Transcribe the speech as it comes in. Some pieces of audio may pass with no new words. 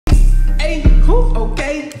okay,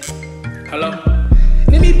 okay. Hello?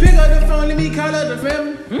 Let me pick up the phone, let me call up the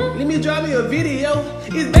family. Let me drop me a video.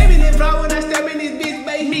 It's baby that vlog when I step in this bitch,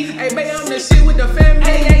 baby. Hey, baby, I'm the shit with the family.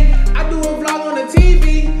 Hey, I do a vlog on the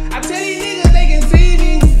TV. I tell these niggas they can see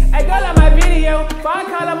me. Hey, go like my video. If I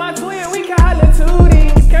call up my twin, we call it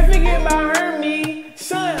Tootie. Can't forget about Hermie.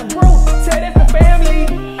 Son, bro, tell that the family.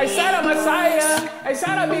 Hey, shout out Messiah. Hey,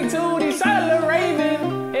 shout out Big Tootie. Shout out Lil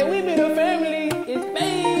Raven. And we be the family. It's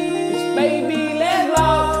baby, let's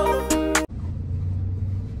vlog.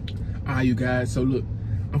 Alright, you guys, so look,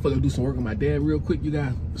 I'm finna do some work on my dad real quick, you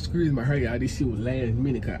guys. Excuse my hair, y'all. This shit was last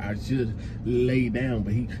minute, cause I just laid down,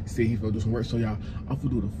 but he said he's gonna do some work. So y'all, I'm finna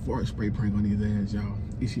do the fart spray prank on these ass, y'all.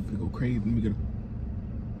 This shit finna go crazy. Let me get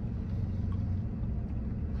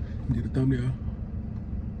a thumbnail.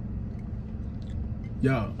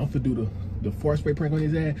 Y'all, I'm finna do the fart spray prank on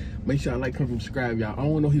his ass. Make sure y'all like, comment, subscribe, y'all. I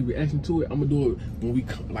don't know his reaction to it. I'm gonna do it when we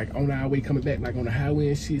like on our way coming back, like on the highway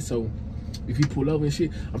and shit. So if he pull over and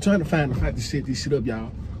shit, I'm trying to find a how to set this shit up,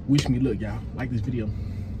 y'all. Wish me luck, y'all. Like this video.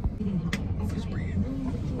 I'm finna spray it.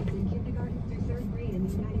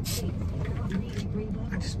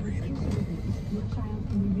 I just sprayed it.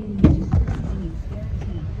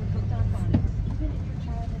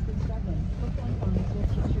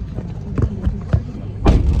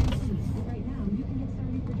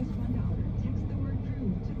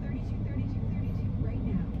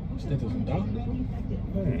 That was some dog.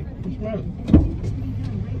 Hey, what's wrong?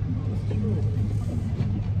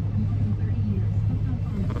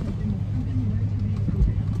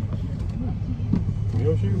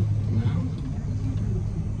 Your shoe? No.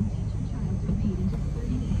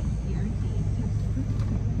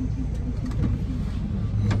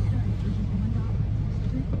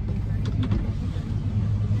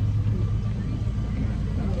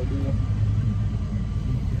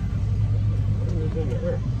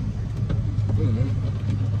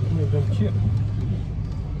 Chip.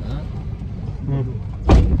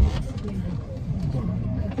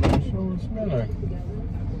 Sure smell like it.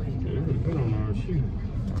 Yeah, it would have been on our shoe.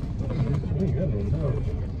 We ain't got no nose.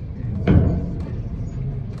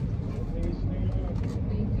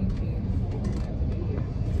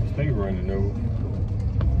 Stay running though.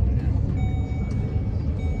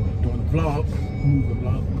 Doing the vlog. Move the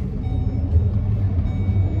vlog.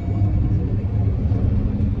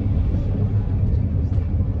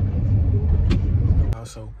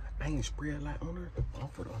 So I ain't spray a lot on her. I'm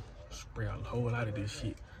finna spray a whole lot of this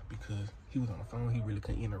shit because he was on the phone. He really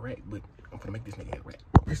couldn't interact, but I'm finna make this nigga interact.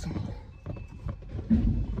 Spray some more.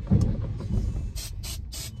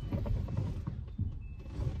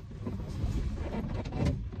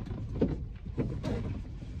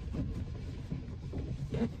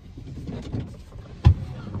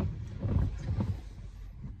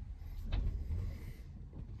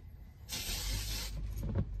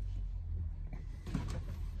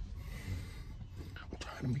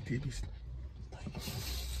 Let me get this.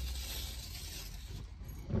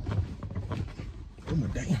 Oh my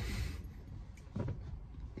damn.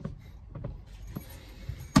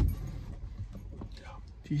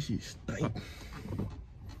 This shit stink.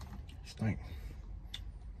 Stink.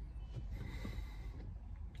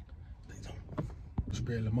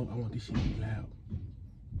 Spray a little more. I want this shit to be loud.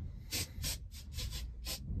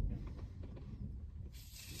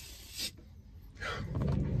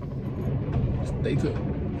 Stay tuned.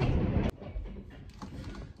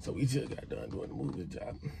 So we just got done doing the movie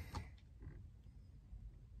job.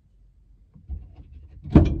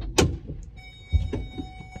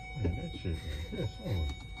 Man, that shit, that's on.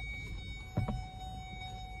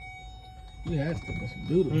 You had to step in some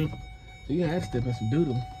doodle. So you had to step in some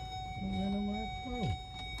doodle.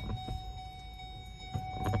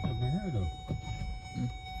 I've been heard of.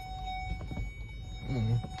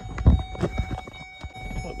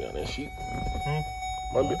 Might be on that sheet.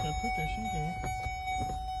 Might be. I can put that sheet in.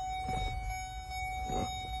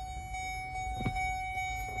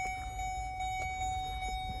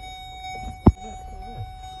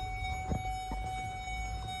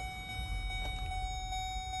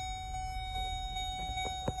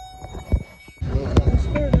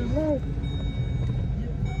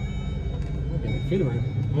 Refrigerator.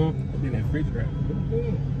 In that refrigerator.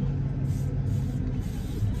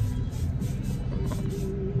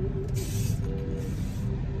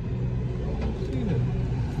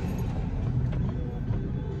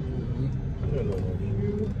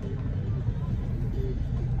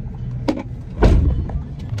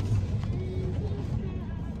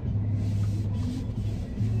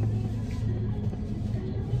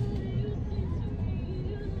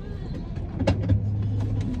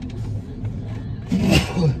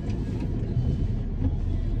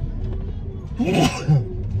 I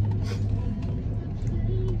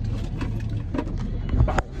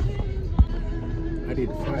did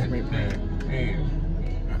the fire spray plan. Damn.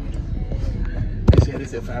 They said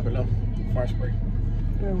it's at Five Below. Fire spray.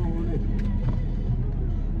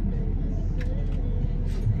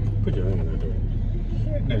 Put your hand in that door.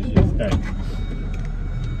 That shit stank.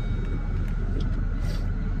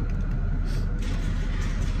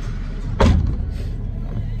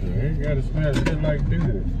 You gotta smell shit like this.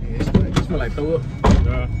 Yeah, it smell like throw up.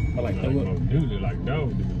 Nah, Smell like throw up. usually like dog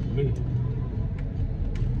to me.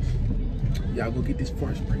 Y'all go get this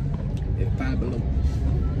fire spray at Five Below.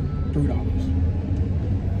 $3.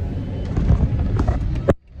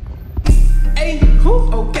 Hey, who?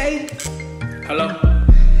 Okay. Hello.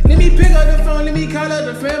 Let me pick up the phone, let me call up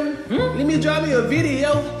the family. Let me drop me a video.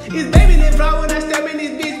 It's baby Lil Vlog when I step in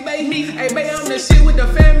this bitch, baby. Hey, baby, I'm the shit with the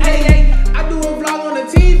family. Hey, I do a vlog on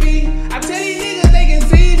the team.